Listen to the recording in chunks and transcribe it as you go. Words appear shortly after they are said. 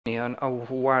opinion, of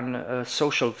one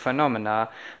social phenomena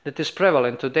that is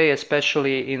prevalent today,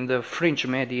 especially in the fringe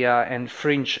media and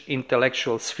fringe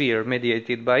intellectual sphere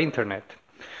mediated by internet.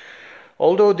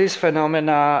 Although this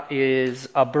phenomena is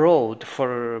abroad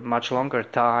for much longer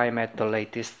time, at the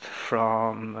latest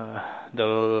from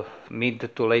the mid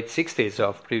to late 60s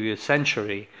of previous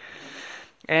century,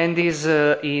 and is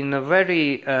in a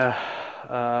very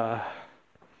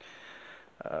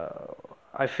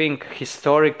I think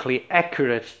historically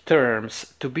accurate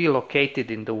terms to be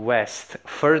located in the West,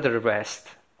 further West,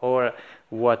 or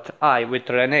what I, with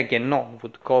René Guénon,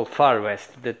 would call far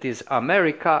West, that is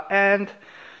America and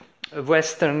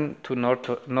Western to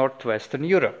Northwestern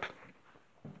Europe.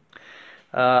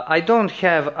 I don't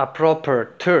have a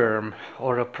proper term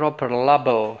or a proper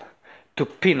label to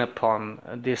pin upon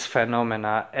this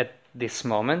phenomena at this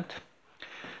moment.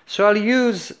 So I'll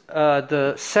use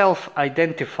the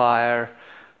self-identifier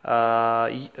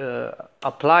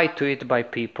applied to it by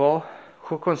people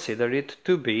who consider it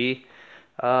to be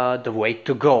the way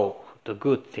to go, the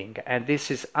good thing, and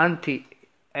this is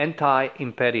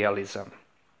anti-imperialism.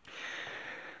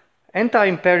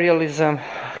 Anti-imperialism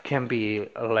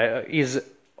is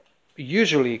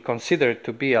usually considered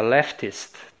to be a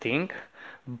leftist thing,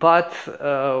 but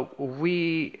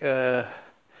we are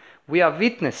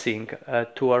witnessing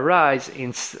to a rise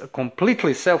in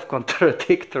completely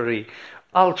self-contradictory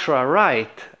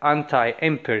ultra-right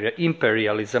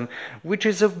anti-imperialism, which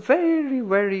is a very,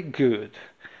 very good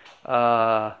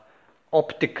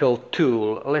optical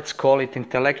tool, let's call it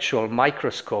intellectual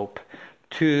microscope,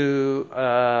 to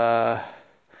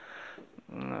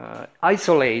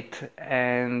isolate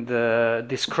and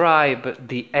describe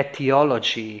the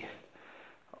etiology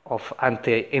of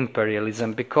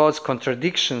anti-imperialism, because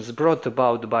contradictions brought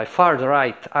about by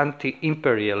far-right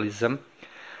anti-imperialism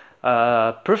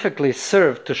perfectly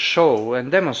serve to show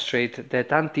and demonstrate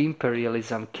that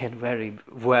anti-imperialism can very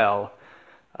well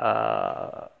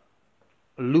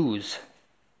lose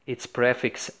its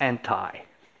prefix anti.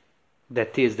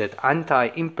 That is, that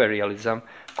anti-imperialism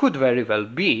could very well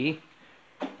be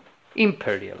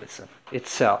imperialism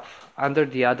itself under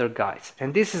the other guise.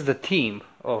 And this is the theme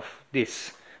of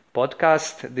this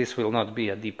podcast. This will not be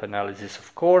a deep analysis,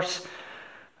 of course.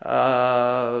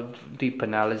 Deep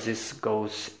analysis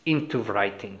goes into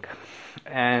writing,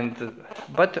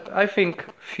 but I think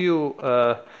few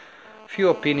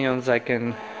opinions I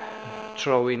can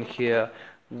throw in here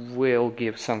will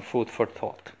give some food for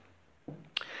thought.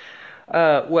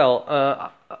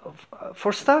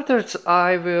 For starters,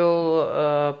 I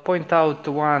will point out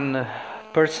one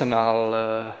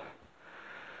personal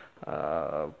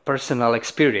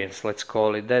experience, let's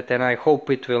call it that, and I hope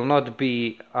it will not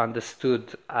be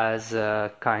understood as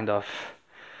a kind of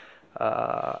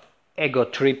ego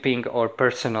tripping or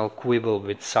personal quibble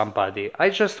with somebody. I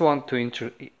just want to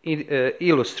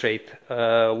illustrate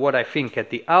what I think at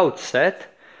the outset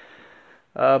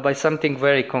by something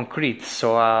very concrete.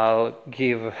 So I'll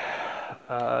give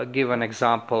an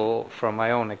example from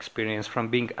my own experience from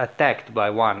being attacked by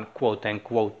one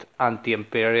quote-unquote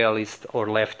anti-imperialist or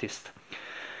leftist.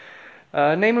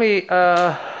 Namely,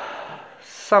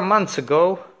 some months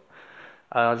ago,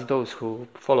 as those who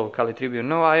follow Tribune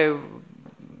know, I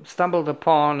stumbled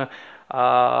upon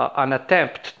an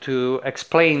attempt to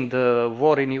explain the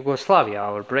war in Yugoslavia,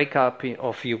 or breakup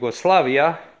of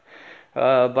Yugoslavia,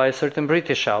 by a certain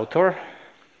British author.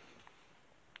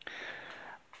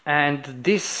 And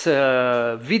this this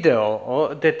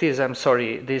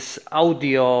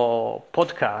audio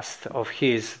podcast of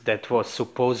his that was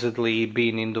supposedly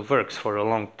been in the works for a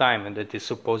long time and that is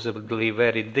supposedly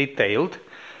very detailed,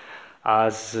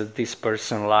 as this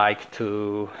person likes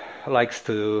to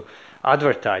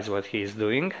advertise what he is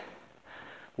doing,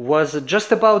 was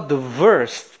just about the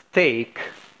worst take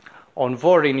on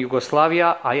war in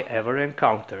Yugoslavia I ever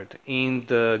encountered in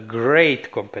the great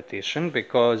competition,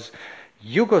 because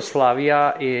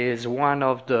Yugoslavia is one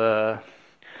of the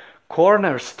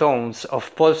cornerstones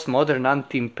of postmodern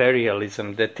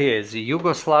anti-imperialism. That is,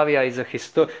 Yugoslavia is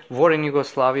war in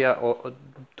Yugoslavia, or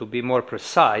to be more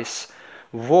precise,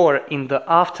 war in the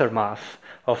aftermath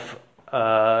of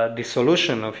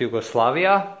dissolution of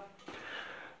Yugoslavia,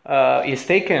 is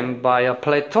taken by a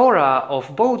plethora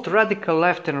of both radical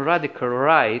left and radical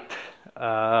right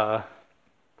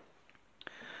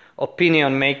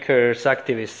opinion makers,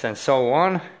 activists, and so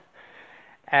on,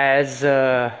 as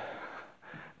a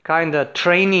kind of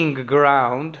training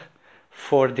ground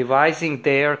for devising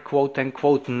their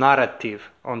quote-unquote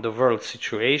narrative on the world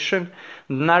situation,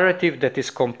 narrative that is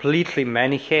completely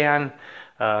Manichaean,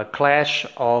 clash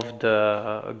of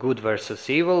the good versus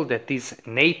evil, that is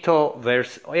NATO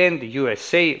and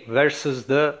USA versus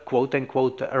the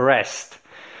quote-unquote rest.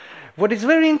 What is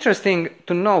very interesting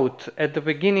to note at the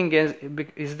beginning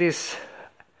is this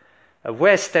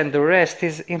West and the rest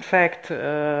is in fact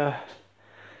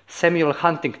Samuel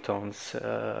Huntington's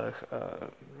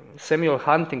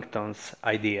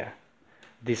idea,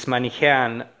 this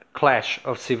Manichaean clash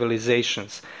of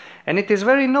civilizations. And it is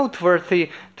very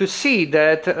noteworthy to see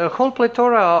that a whole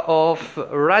plethora of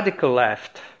radical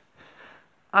left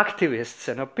activists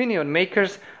and opinion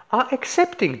makers are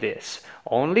accepting this.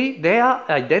 Only they are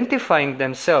identifying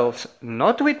themselves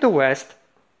not with the West,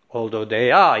 although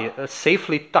they are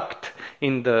safely tucked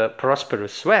in the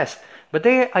prosperous West, but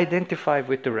they identify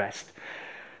with the rest.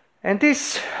 And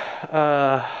this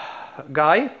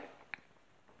guy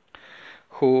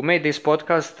who made this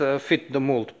podcast fit the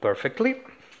mold perfectly.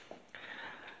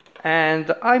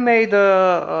 And I made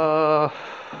a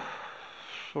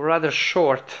rather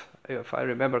short, if I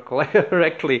remember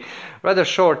correctly, rather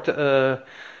short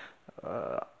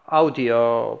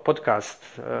audio podcast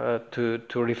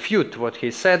to refute what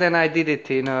he said, and I did it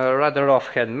in a rather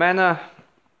offhand manner,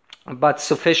 but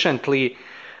sufficiently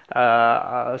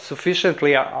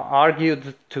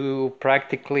argued to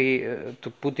practically to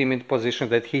put him in position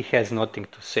that he has nothing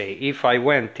to say. If I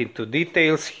went into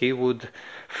details, he would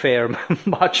fare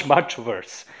much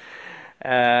worse. Be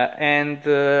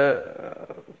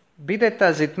that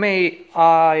as it may,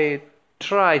 I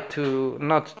tried to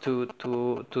not to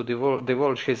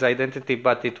divulge his identity,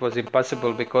 but it was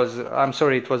impossible because I'm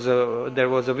sorry, there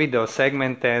was a video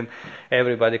segment and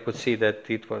everybody could see that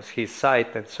it was his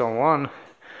site and so on.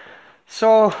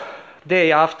 So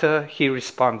day after he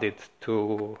responded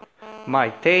to my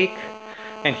take,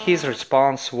 and his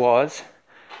response was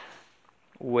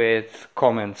with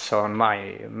comments on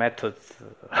my method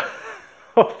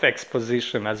of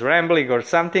exposition as rambling or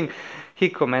something. He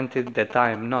commented that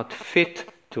I am not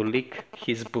fit to lick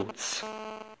his boots.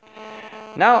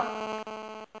 Now,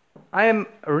 I am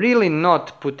really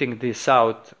not putting this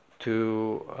out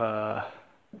to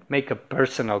make a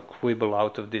personal quibble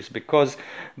out of this, because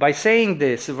by saying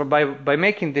this, by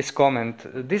making this comment,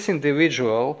 this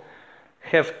individual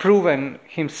have proven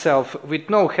himself, with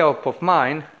no help of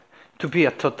mine, to be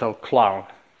a total clown.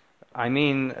 I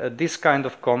mean, this kind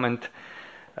of comment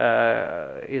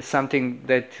is something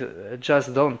that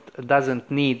just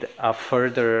doesn't need a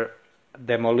further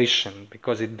demolition,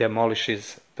 because it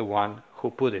demolishes the one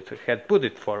who had put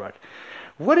it forward.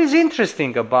 What is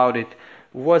interesting about it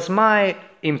was my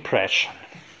impression,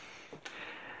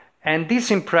 and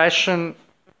this impression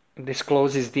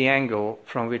discloses the angle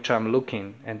from which I'm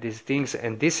looking at these things,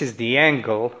 and this is the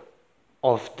angle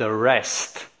of the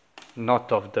rest,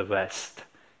 not of the West,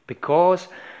 because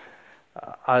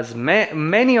as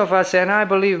many of us, and I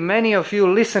believe many of you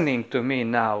listening to me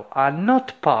now, are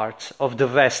not parts of the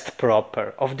West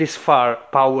proper, of this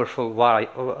powerful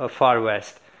far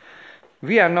West.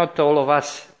 We are not all of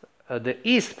us the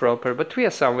East proper, but we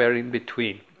are somewhere in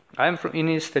between. I'm in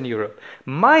Eastern Europe.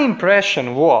 My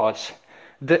impression was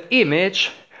the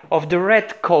image of the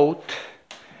red coat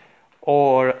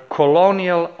or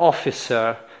colonial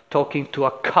officer talking to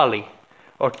a Kali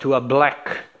or to a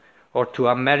black or to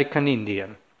American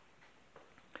Indian.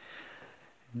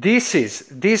 This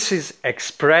is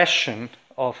expression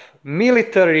of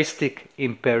militaristic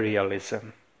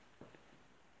imperialism.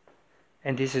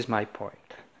 And this is my point.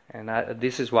 And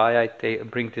this is why I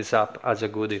bring this up as a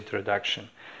good introduction.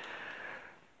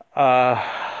 The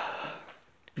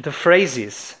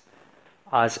phrases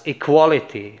as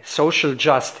equality, social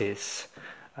justice,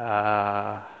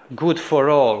 good for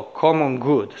all, common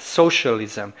good,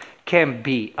 socialism can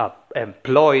be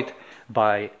employed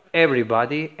by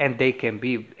everybody, and they can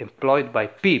be employed by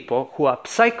people who are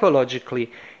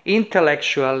psychologically,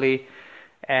 intellectually,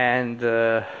 and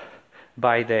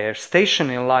by their station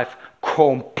in life,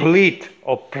 complete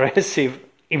oppressive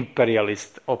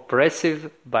imperialists,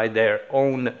 oppressive by their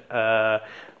own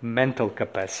mental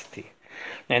capacity.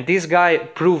 And this guy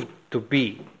proved to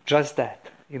be just that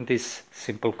in this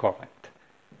simple comment.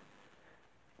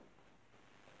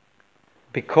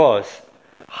 Because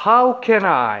how can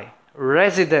I,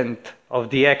 resident of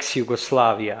the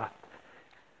ex-Yugoslavia,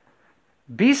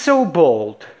 be so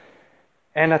bold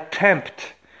and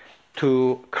attempt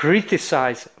to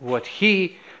criticize what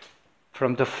he,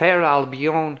 from the fair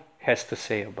Albion, has to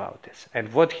say about this?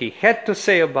 And what he had to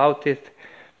say about it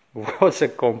was a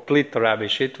complete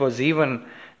rubbish. It was even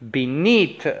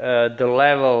beneath the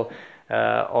level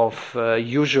of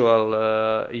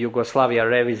usual Yugoslavia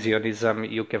revisionism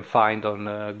you can find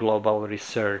on global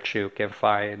research. You can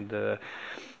find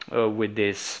with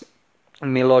this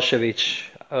Milosevic,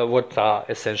 what are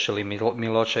essentially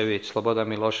Milosevic, Slobodan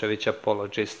Milosevic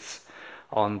apologists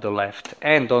on the left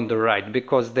and on the right,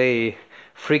 because they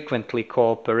frequently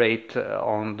cooperate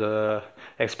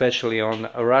especially on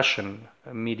Russian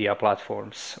media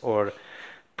platforms, or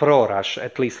pro-Russian,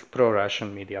 at least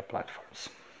pro-Russian media platforms.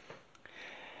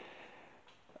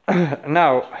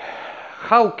 Now,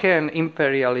 how can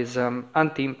imperialism,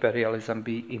 anti-imperialism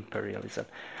be imperialism?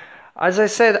 As I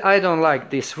said, I don't like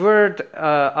this word.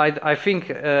 I think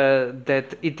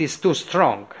that it is too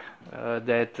strong.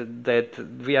 That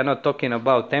we are not talking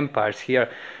about empires here.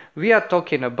 We are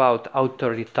talking about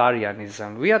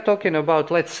authoritarianism. We are talking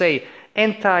about, let's say,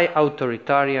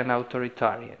 anti-authoritarian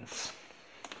authoritarians.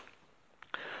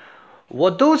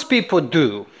 What those people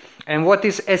do, and what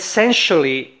is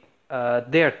essentially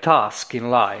their task in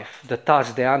life, the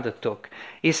task they undertook,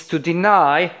 is to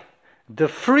deny the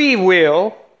free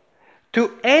will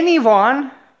to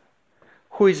anyone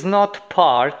who is not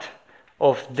part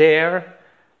of their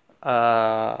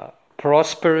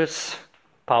prosperous,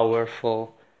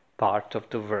 powerful part of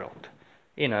the world.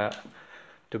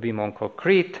 To be more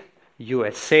concrete,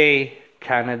 USA,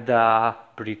 Canada,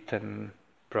 Britain,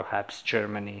 perhaps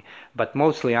Germany, but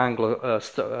mostly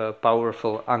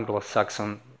powerful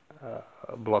Anglo-Saxon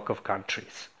bloc of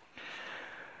countries.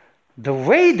 The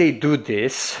way they do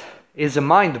this is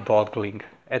mind-boggling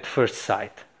at first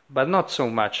sight, but not so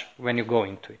much when you go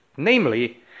into it.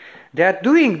 Namely, they are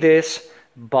doing this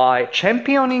by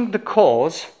championing the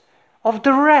cause of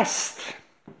the rest,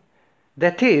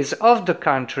 that is, of the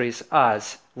countries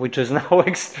as, which is now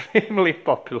extremely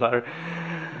popular,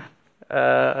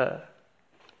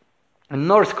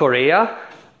 North Korea,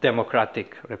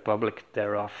 Democratic Republic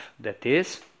thereof, that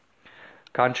is,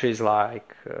 countries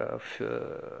like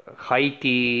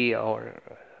Haiti or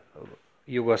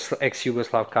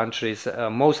ex-Yugoslav countries,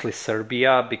 mostly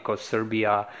Serbia, because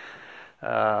Serbia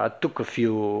took a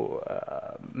few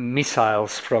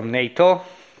missiles from NATO,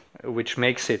 which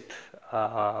makes it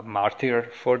a martyr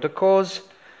for the cause.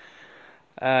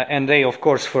 And they, of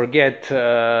course, forget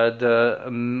the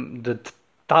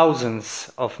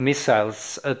thousands of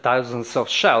missiles, thousands of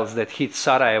shells that hit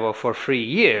Sarajevo for 3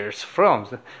 years from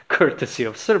the courtesy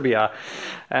of Serbia,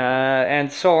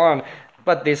 and so on.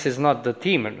 But this is not the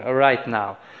theme right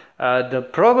now. The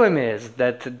problem is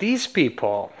that these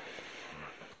people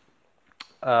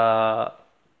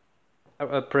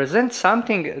present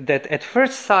something that at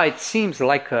first sight seems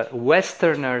like a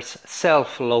Westerner's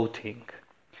self-loathing.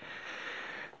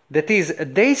 That is,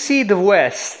 they see the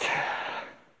West,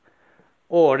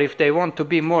 or if they want to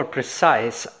be more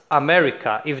precise,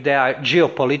 America, if they are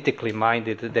geopolitically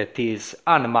minded, that is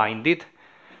unminded,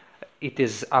 it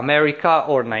is America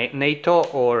or NATO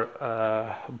or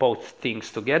both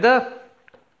things together,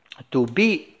 to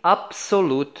be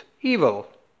absolute evil.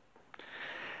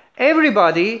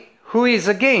 Everybody who is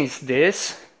against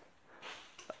this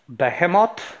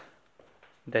behemoth,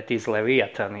 that is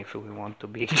Leviathan, if we want to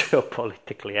be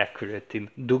geopolitically accurate in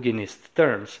Duginist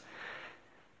terms,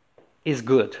 is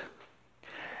good.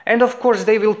 And of course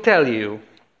they will tell you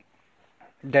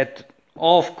that,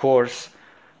 of course,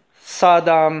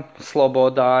 Saddam,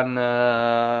 Slobodan,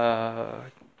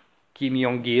 Kim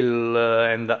Jong-il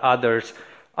and the others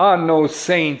are no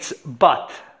saints,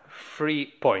 but 3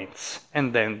 points.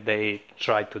 And then they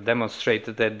try to demonstrate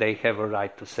that they have a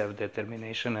right to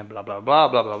self-determination and blah, blah, blah,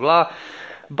 blah, blah, blah.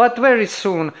 But very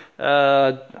soon,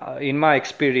 in my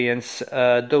experience,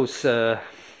 those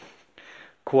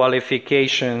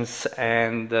qualifications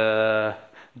and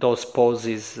those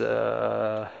poses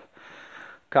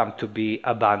come to be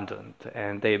abandoned,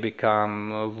 and they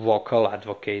become vocal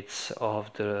advocates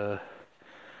of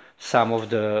some of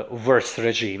the worst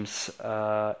regimes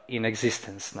in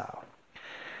existence now.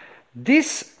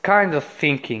 This kind of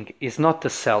thinking is not a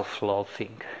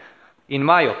self-loathing. In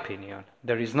my opinion,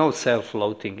 there is no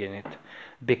self-loathing in it,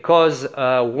 because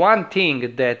one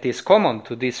thing that is common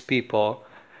to these people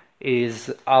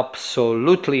is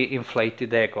absolutely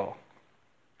inflated ego.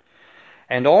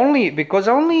 And only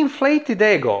inflated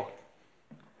ego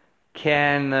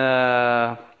can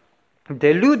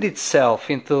delude itself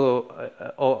into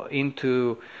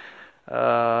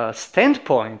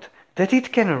standpoint that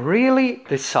it can really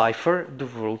decipher the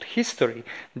world history,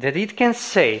 that it can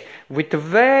say with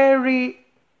very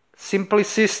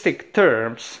simplistic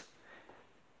terms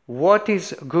what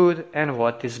is good and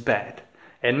what is bad,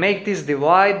 and make this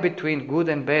divide between good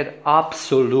and bad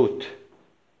absolute.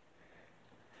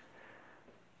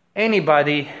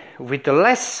 Anybody with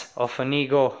less of an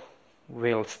ego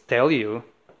will tell you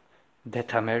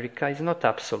that America is not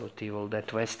absolute evil,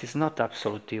 that West is not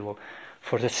absolute evil.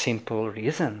 For the simple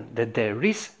reason that there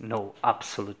is no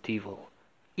absolute evil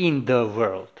in the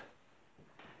world.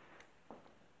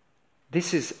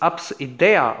 This is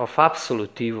idea of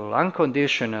absolute evil,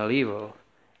 unconditional evil,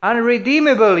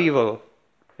 unredeemable evil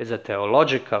is a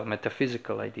theological,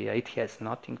 metaphysical idea. It has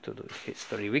nothing to do with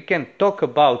history. We can talk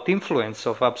about influence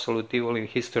of absolute evil in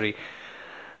history,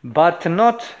 but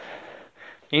not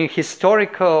in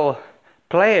historical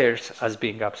players as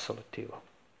being absolute evil.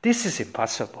 This is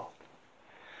impossible.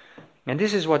 And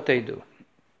this is what they do.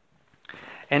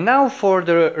 And now for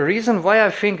the reason why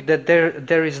I think that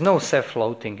there is no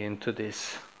self-loathing into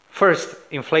this. First,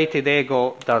 inflated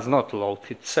ego does not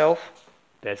loathe itself.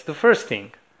 That's the first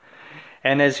thing.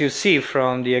 And as you see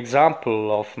from the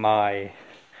example of my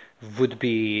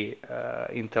would-be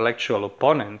intellectual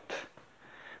opponent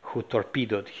who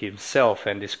torpedoed himself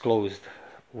and disclosed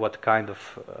what kind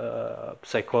of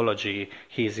psychology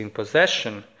he is in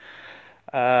possession,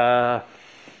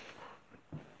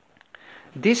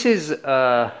 this is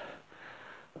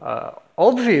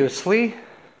obviously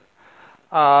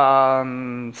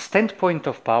standpoint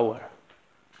of power.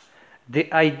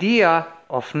 The idea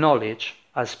of knowledge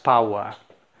as power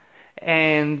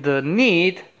and the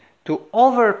need to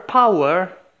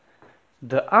overpower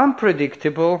the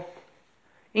unpredictable,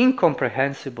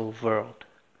 incomprehensible world.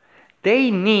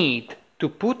 They need to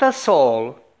put us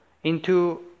all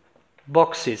into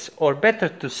boxes, or better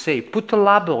to say, put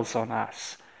labels on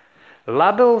us.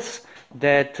 Labels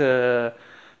that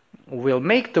will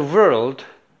make the world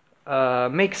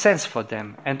make sense for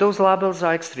them. And those labels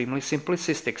are extremely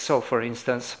simplistic. So, for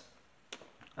instance,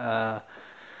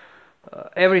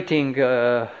 everything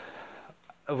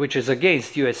which is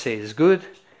against USA is good.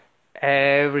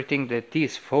 Everything that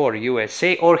is for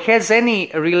USA or has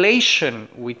any relation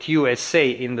with USA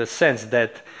in the sense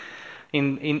that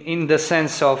in the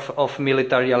sense of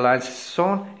military alliances so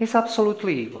on is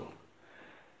absolutely evil.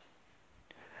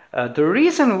 The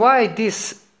reason why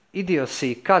this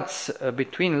idiocy cuts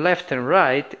between left and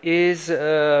right is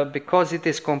because it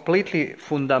is completely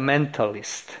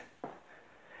fundamentalist.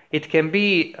 It can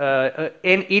be, and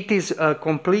it is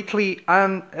completely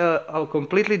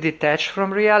detached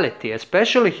from reality,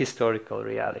 especially historical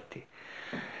reality.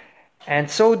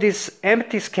 And so this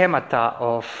empty schemata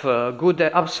of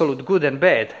absolute good and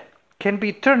bad can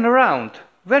be turned around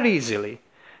very easily.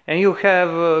 And you have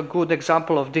a good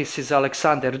example of this is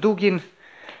Alexander Dugin,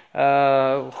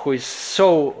 who is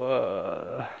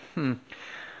so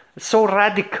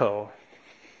radical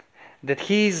that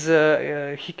he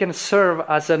can serve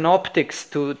as an optics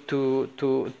to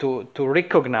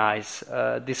recognize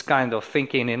this kind of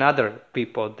thinking in other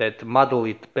people that model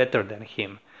it better than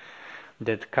him,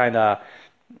 that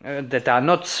that are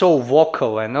not so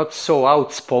vocal and not so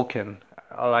outspoken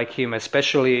like him,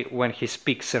 especially when he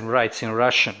speaks and writes in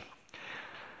Russian.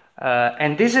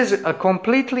 And this is a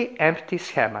completely empty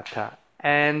schemata,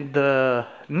 and the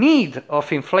need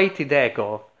of inflated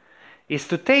ego is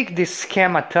to take this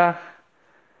schemata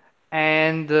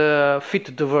and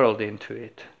fit the world into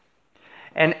it.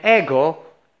 And ego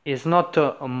is not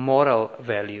a moral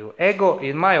value. Ego,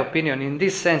 in my opinion, in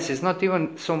this sense, is not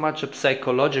even so much a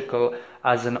psychological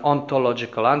as an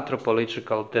ontological,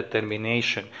 anthropological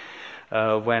determination.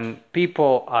 When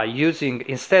people are using,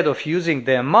 instead of using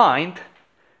their mind,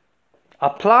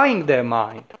 applying their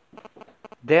mind,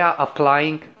 they are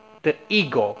applying the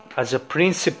ego as a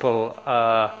principle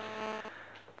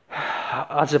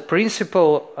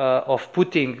of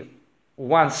putting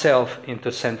oneself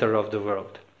into center of the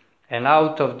world. And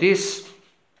out of this,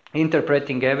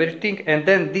 interpreting everything, and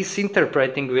then this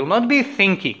interpreting will not be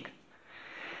thinking.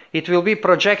 It will be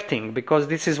projecting, because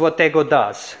this is what ego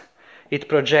does. It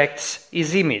projects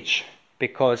its image,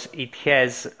 because it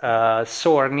has a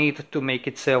sore need to make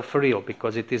itself real,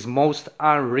 because it is most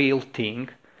unreal thing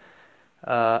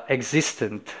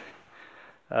existent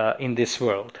in this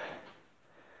world.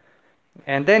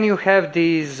 And then you have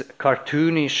these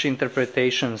cartoonish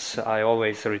interpretations. I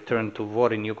always return to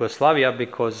war in Yugoslavia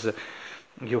because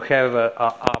you have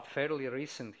a fairly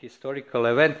recent historical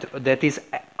event that is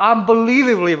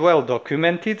unbelievably well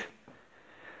documented,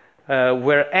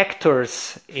 where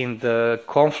actors in the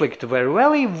conflict were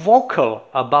very vocal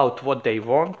about what they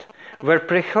want, where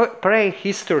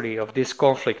prehistory of this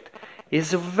conflict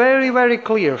is very, very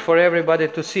clear for everybody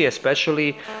to see,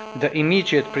 especially the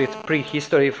immediate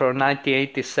prehistory from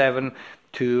 1987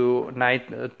 to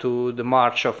the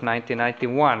March of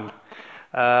 1991.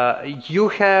 You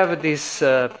have this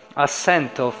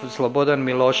ascent of Slobodan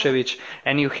Milosevic,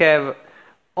 and you have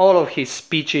all of his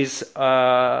speeches,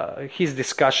 his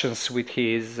discussions with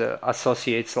his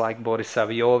associates like Boris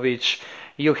Saviovic.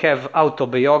 You have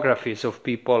autobiographies of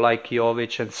people like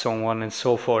Jovic and so on and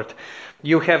so forth.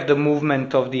 You have the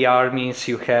movement of the armies,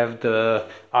 you have the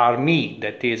army,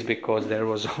 that is because there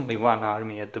was only one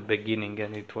army at the beginning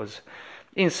and it was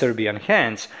in Serbian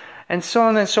hands, and so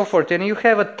on and so forth. And you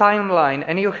have a timeline,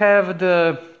 and you have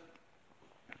the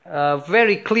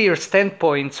very clear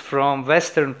standpoints from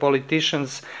Western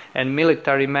politicians and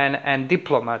military men and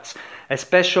diplomats,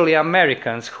 especially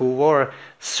Americans, who were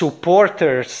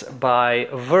supporters by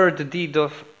word, deed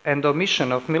of, and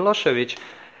omission of Milosevic,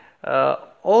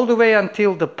 all the way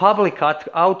until the public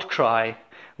outcry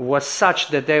was such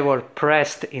that they were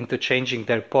pressed into changing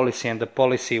their policy, and the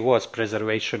policy was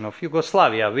preservation of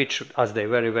Yugoslavia, which, as they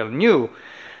very well knew,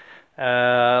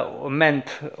 meant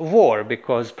war,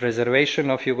 because preservation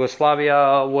of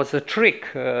Yugoslavia was a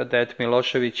trick that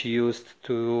Milosevic used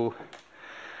to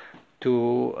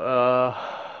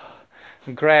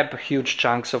grab huge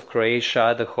chunks of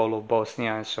Croatia, the whole of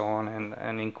Bosnia and so on,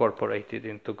 and incorporate it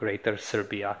into Greater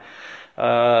Serbia.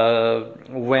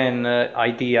 When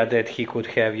idea that he could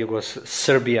have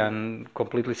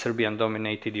completely Serbian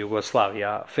dominated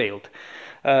Yugoslavia failed.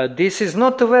 This is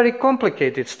not a very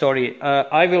complicated story.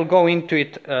 I will go into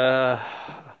it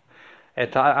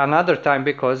at another time,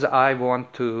 because I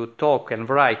want to talk and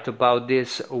write about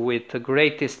this with the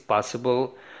greatest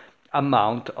possible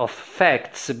amount of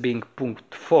facts being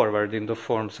put forward in the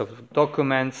forms of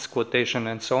documents, quotation,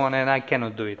 and so on, and I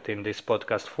cannot do it in this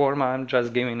podcast form. I'm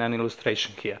just giving an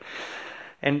illustration here.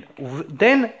 And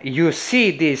then you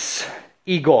see this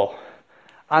ego,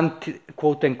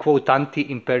 quote-unquote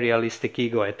anti-imperialistic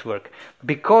ego at work,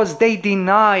 because they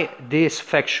deny this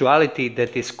factuality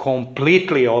that is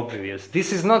completely obvious.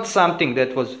 This is not something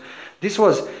that was,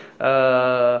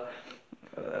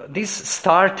 this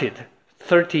started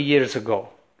 30 years ago.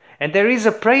 And there is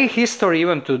a prehistory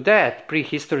even to that,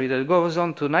 prehistory that goes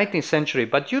on to 19th century,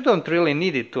 but you don't really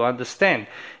need it to understand.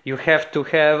 You have to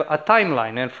have a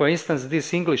timeline. And for instance,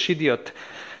 this English idiot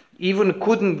even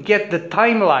couldn't get the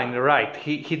timeline right.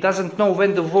 He doesn't know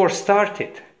when the war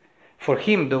started. For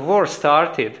him, the war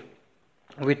started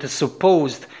with the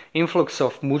supposed influx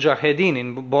of mujahedin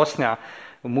in Bosnia,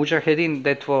 mujahedin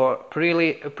that were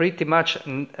pretty much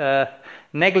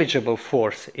negligible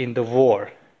force in the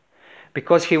war,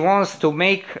 because he wants to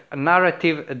make a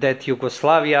narrative that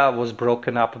Yugoslavia was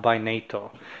broken up by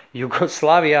NATO.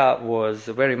 Yugoslavia was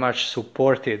very much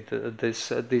supported,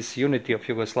 this unity of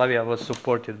Yugoslavia was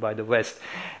supported by the West.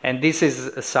 And this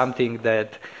is something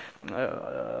that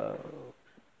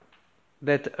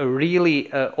really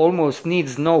almost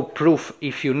needs no proof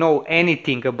if you know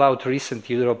anything about recent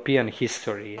European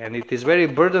history. And it is very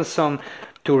burdensome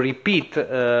to repeat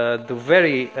the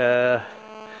very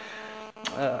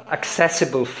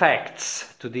accessible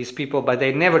facts to these people, but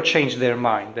they never change their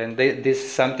mind. And this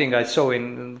is something I saw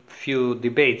in few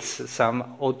debates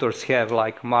some authors have,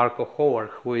 like Marko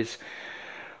Hoar, who is,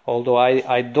 although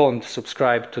I don't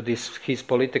subscribe to his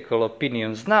political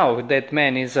opinions now, that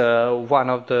man is one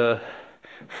of the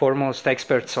foremost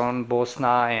experts on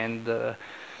Bosnia and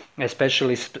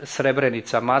especially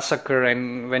Srebrenica massacre.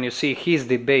 And when you see his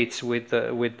debates with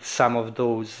some of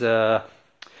those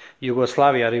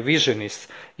Yugoslavia revisionists,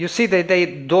 you see that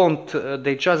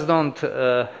they just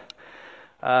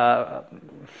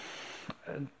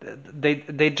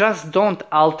don't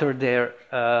alter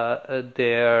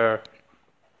their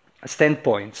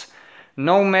standpoints,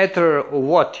 no matter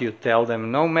what you tell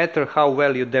them, no matter how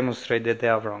well you demonstrate that they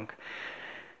are wrong.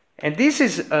 And this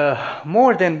is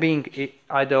more than being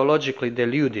ideologically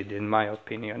deluded, in my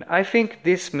opinion. I think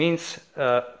this means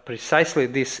precisely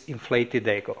this inflated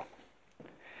ego.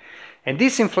 And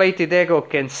this inflated ego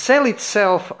can sell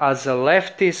itself as a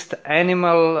leftist,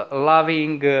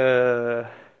 animal-loving,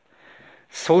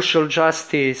 social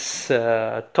justice,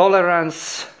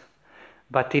 tolerance,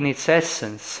 but in its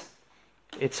essence,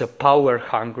 it's a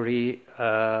power-hungry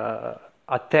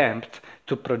attempt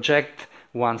to project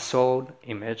one's own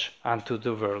image onto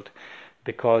the world.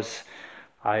 Because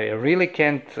I really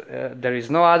can't, there is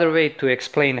no other way to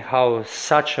explain how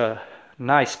such a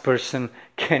nice person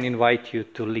can invite you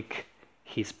to lick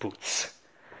his boots.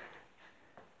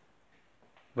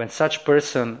 When such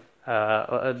person,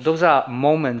 those are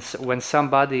moments when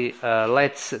somebody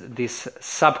lets this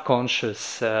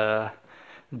subconscious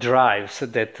drives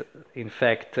that in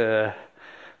fact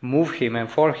move him and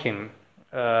for him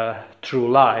through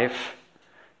life,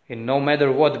 in no matter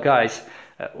what guise,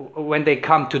 when they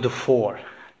come to the fore,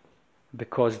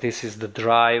 because this is the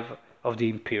drive of the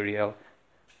imperial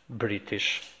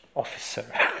British officer.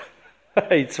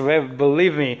 It's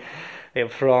believe me,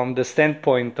 from the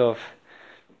standpoint of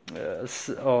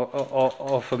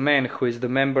a man who is the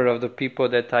member of the people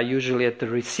that are usually at the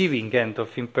receiving end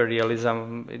of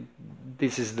imperialism,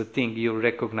 this is the thing you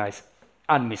recognize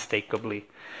unmistakably.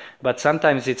 But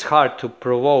sometimes it's hard to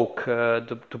provoke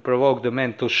the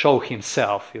man to show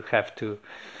himself. You have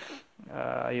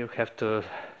to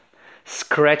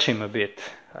scratch him a bit.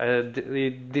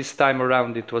 This time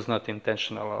around it was not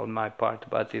intentional on my part,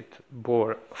 but it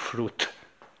bore fruit.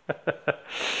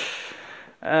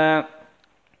 And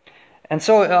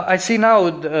so I see now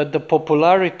the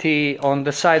popularity on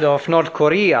the side of North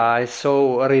Korea is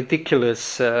so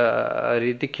ridiculous,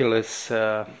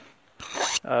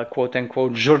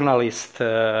 quote-unquote journalist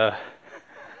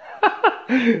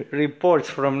reports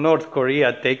from North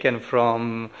Korea taken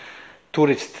from a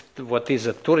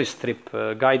tourist trip,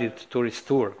 guided tourist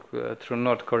tour through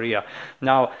North Korea.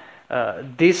 Now,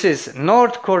 this is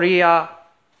North Korea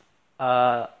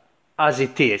as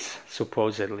it is,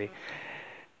 supposedly.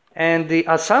 And the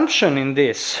assumption in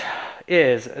this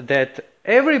is that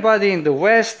everybody in the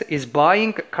West is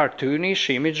buying a cartoonish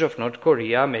image of North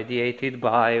Korea mediated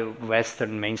by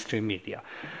Western mainstream media.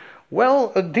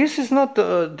 Well, this is not.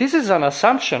 This is an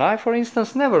assumption. I, for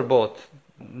instance, never bought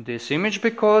this image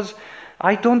because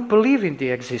I don't believe in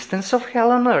the existence of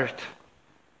hell on earth.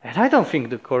 And I don't think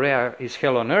that Korea is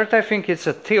hell on earth. I think it's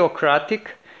a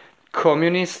theocratic,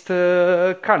 communist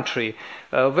country,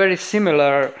 very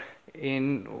similar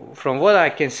from what I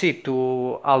can see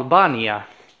to Albania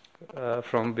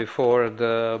from before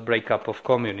the breakup of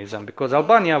communism, because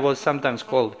Albania was sometimes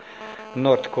called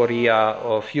North Korea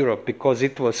of Europe because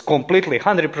it was completely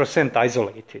 100%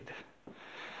 isolated,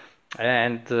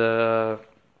 and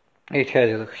it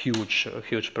had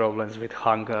huge problems with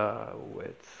hunger,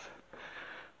 with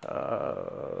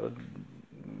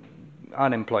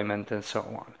unemployment, and so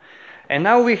on. And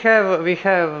now we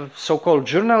have so-called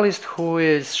journalist who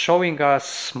is showing us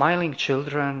smiling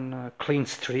children, clean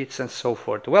streets, and so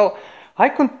forth. Well, I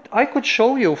could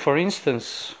show you, for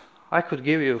instance, I could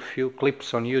give you a few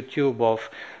clips on YouTube of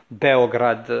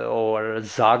Beograd or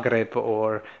Zagreb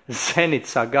or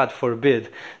Zenica, God forbid,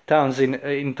 towns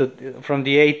from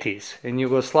the 80s in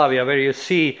Yugoslavia, where you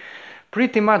see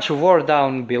pretty much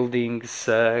wore-down buildings,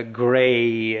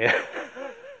 gray.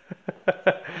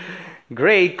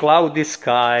 Gray, cloudy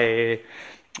sky,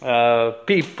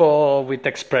 people with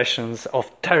expressions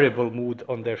of terrible mood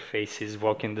on their faces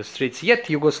walking the streets. Yet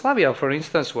Yugoslavia, for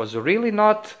instance, was really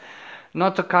not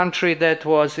a country it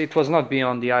was not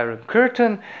beyond the Iron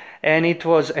Curtain, and it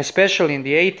was, especially in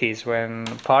the 80s, when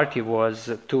party was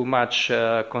too much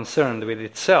concerned with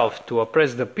itself to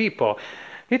oppress the people,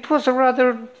 it was a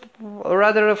rather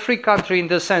a free country in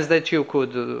the sense that you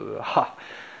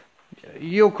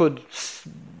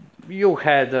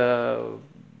had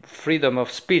freedom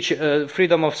of speech.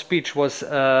 Freedom of speech was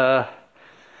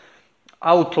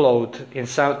outlawed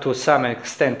to some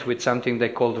extent with something they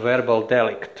called verbal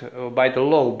delict by the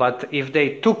law. But if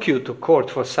they took you to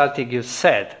court for something you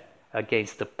said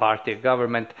against the party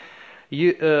government,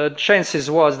 chances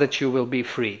was that you will be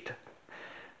freed.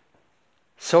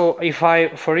 So if I,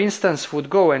 for instance, would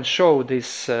go and show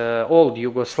these old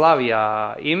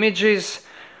Yugoslavia images,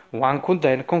 one could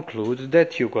then conclude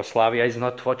that Yugoslavia is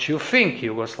not what you think.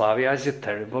 Yugoslavia is a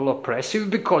terrible oppressive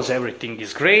because everything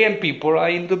is grey and people are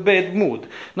in the bad mood,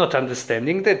 not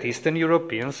understanding that Eastern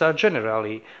Europeans are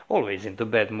generally always in the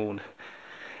bad mood.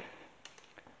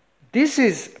 This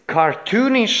is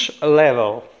cartoonish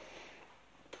level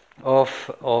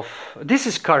this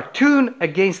is cartoon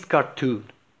against cartoon.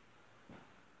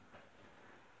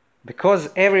 Because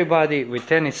everybody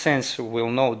with any sense will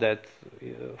know that,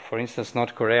 for instance,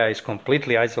 North Korea is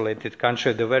completely isolated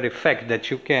country. The very fact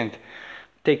that you can't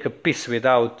take a piss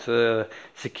without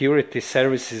security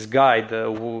services guide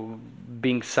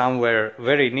being somewhere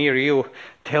very near you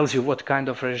tells you what kind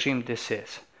of regime this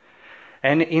is.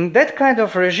 And in that kind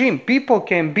of regime, people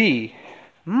can be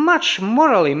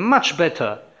morally much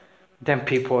better than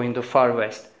people in the far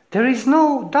west. There is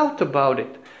no doubt about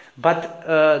it. But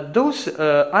those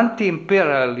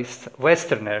anti-imperialist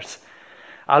Westerners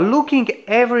are looking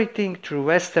everything through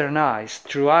Western eyes,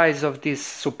 through eyes of these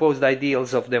supposed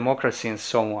ideals of democracy and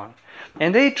so on.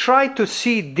 And they try to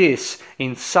see this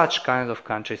in such kind of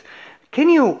countries. Can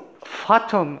you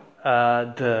fathom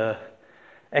the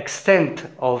extent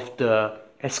of the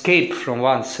escape from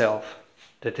oneself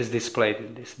that is displayed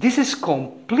in this? This is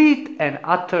complete and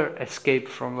utter escape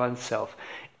from oneself.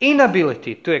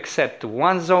 Inability to accept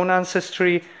one's own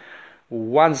ancestry,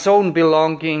 one's own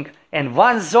belonging, and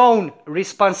one's own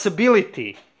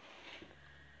responsibility.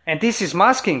 And this is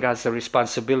masking as a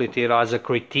responsibility or as a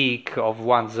critique of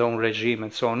one's own regime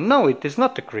and so on. No, it is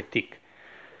not a critique.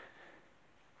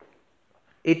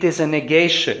 It is a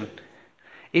negation.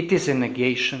 It is a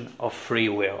negation of free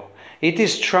will. It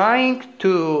is trying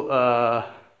to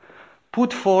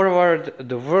put forward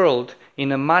the world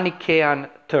in a Manichaean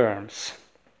terms,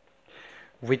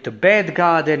 with a bad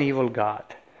God and evil God,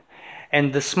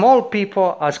 and the small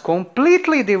people as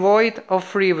completely devoid of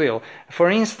free will. For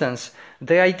instance,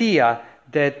 the idea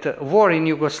that war in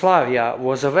Yugoslavia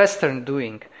was a Western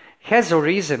doing has a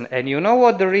reason, and you know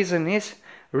what the reason is?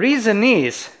 Reason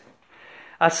is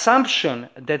assumption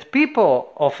that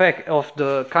people of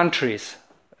the countries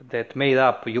that made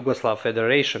up Yugoslav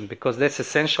Federation, because that's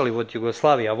essentially what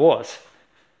Yugoslavia was.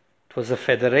 It was a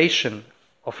federation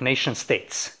of nation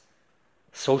states,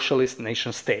 socialist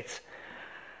nation states.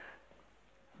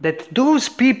 That those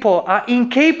people are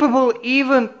incapable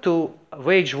even to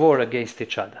wage war against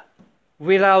each other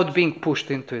without being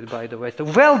pushed into it by the West.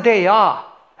 Well, they are.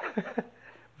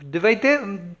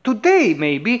 Today,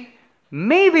 maybe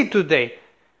today,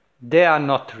 they are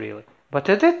not really. But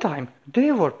at that time,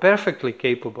 they were perfectly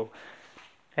capable.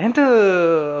 And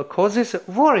the causes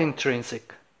were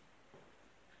intrinsic.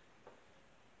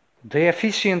 The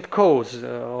efficient cause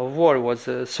of war was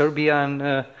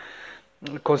Serbian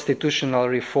constitutional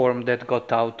reform that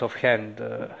got out of hand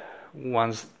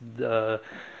once Slobodan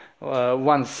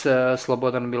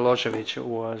Milosevic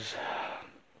was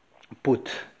put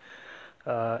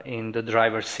in the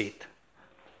driver's seat.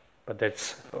 But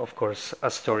that's, of course,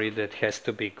 a story that has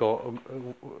to be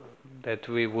that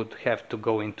we would have to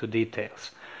go into details.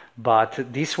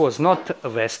 But this was not a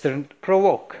Western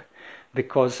provoke,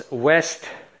 because West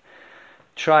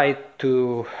tried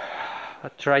to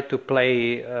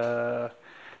play a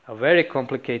very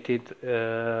complicated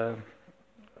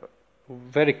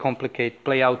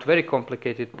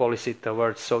policy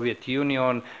towards Soviet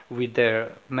Union with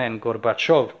their man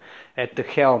Gorbachev at the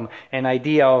helm. An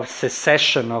idea of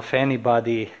secession of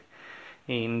anybody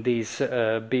in these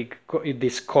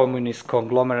this communist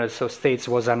conglomerates of states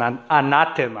was an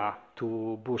anathema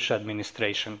to Bush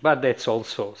administration. But that's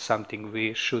also something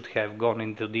we should have gone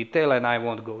into detail, and I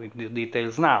won't go into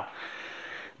details now.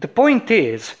 The point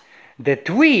is that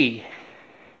we,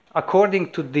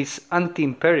 according to this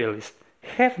anti-imperialist,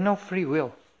 have no free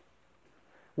will.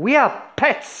 We are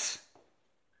pets.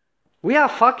 We are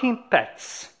fucking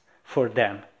pets for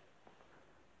them.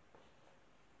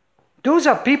 Those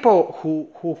are people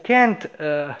who can't,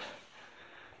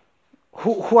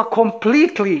 who are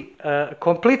completely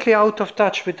out of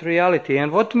touch with reality.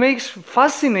 And what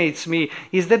fascinates me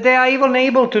is that they are even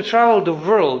able to travel the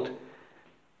world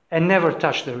and never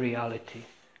touch the reality.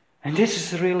 And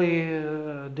this is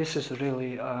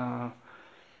really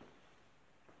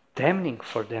damning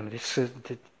for them. This is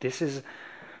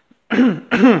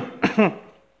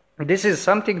this is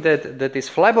something that is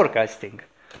flabbergasting,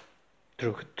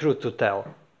 true to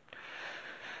tell.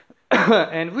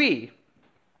 And we,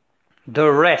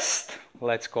 the rest,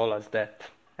 let's call us that,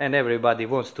 and everybody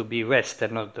wants to be West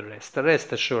and not the rest.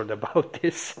 Rest assured about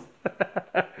this.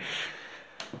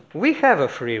 We have a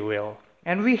free will,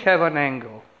 and we have an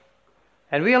angle.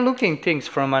 And we are looking things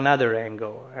from another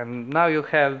angle. And now you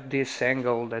have this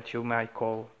angle that you might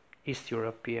call East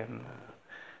European,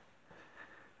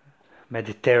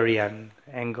 Mediterranean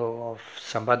angle of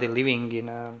somebody living in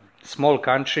a small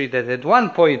country that at one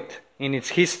point in its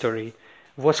history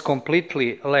was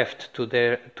completely left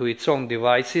to its own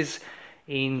devices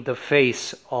in the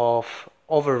face of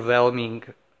overwhelming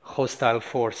hostile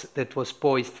force that was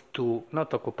poised to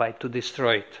not occupy, to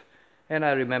destroy it. And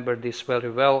I remember this very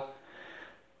well.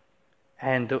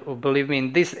 And believe me,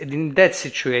 in that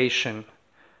situation,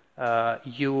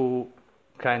 you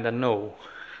kind of know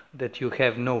that you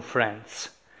have no friends.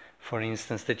 For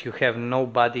instance, that you have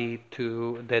nobody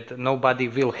that nobody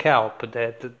will help,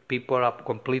 that people are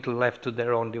completely left to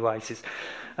their own devices.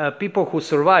 People who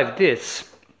survive this,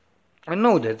 I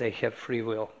know that they have free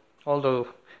will, although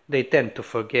they tend to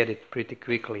forget it pretty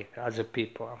quickly as a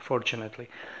people, unfortunately.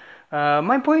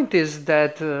 My point is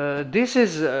that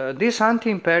this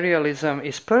anti-imperialism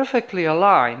is perfectly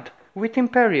aligned with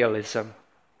imperialism,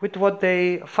 with what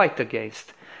they fight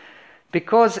against,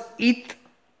 because it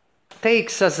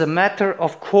takes as a matter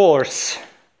of course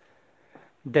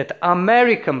that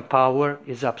American power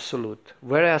is absolute,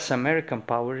 whereas American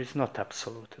power is not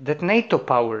absolute. That NATO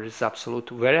power is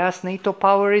absolute, whereas NATO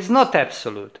power is not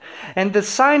absolute. And the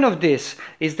sign of this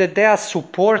is that they are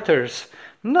supporters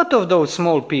not of those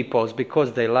small peoples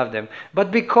because they love them, but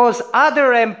because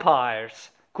other empires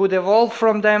could evolve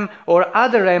from them, or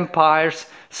other empires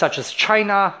such as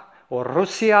China or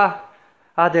Russia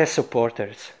are their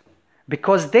supporters,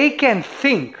 because they can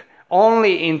think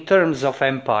only in terms of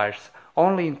empires,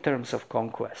 only in terms of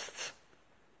conquests.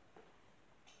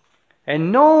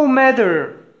 And no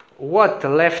matter what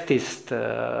leftist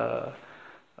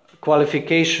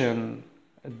qualification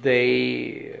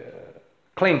they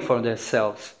claim for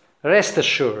themselves, rest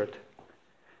assured,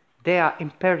 they are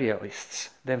imperialists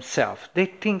themselves. They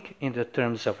think in the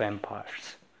terms of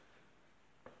empires.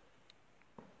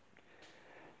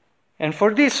 And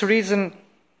for this reason,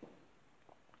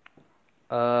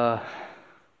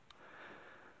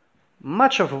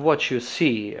 much of what you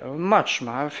see,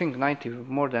 I think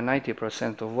more than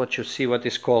 90% of what you see, what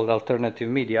is called alternative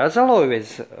media, as I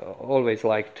always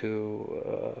like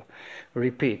to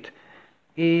repeat,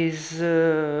 is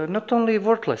not only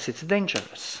worthless, it's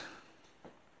dangerous.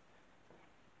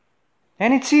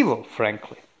 And it's evil,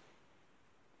 frankly.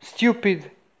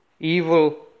 Stupid,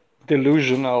 evil,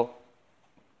 delusional,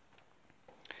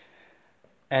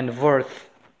 and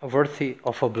worthy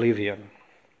of oblivion.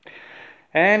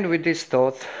 And with this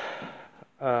thought,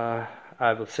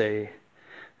 I will say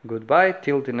goodbye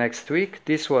till the next week.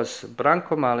 This was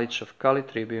Branko Malic of Kali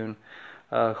Tribune.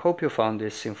 Hope you found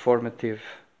this informative.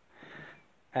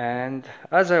 And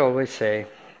as I always say,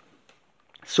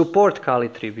 support Kali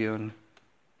Tribune.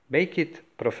 Make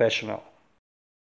it professional.